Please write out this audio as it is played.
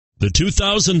The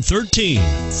 2013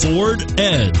 Ford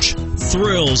Edge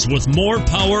thrills with more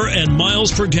power and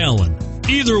miles per gallon.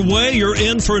 Either way, you're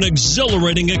in for an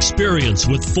exhilarating experience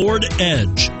with Ford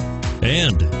Edge.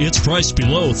 And it's priced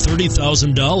below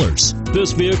 $30,000.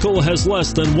 This vehicle has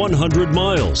less than 100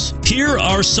 miles. Here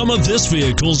are some of this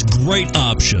vehicle's great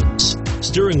options: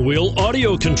 steering wheel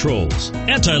audio controls,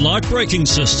 anti-lock braking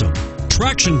system,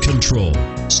 traction control,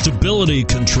 stability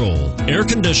control, air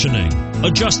conditioning,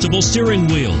 adjustable steering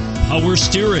wheel, power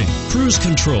steering, cruise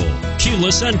control,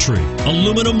 keyless entry,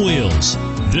 aluminum wheels.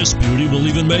 This beauty will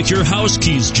even make your house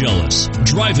keys jealous.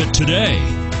 Drive it today.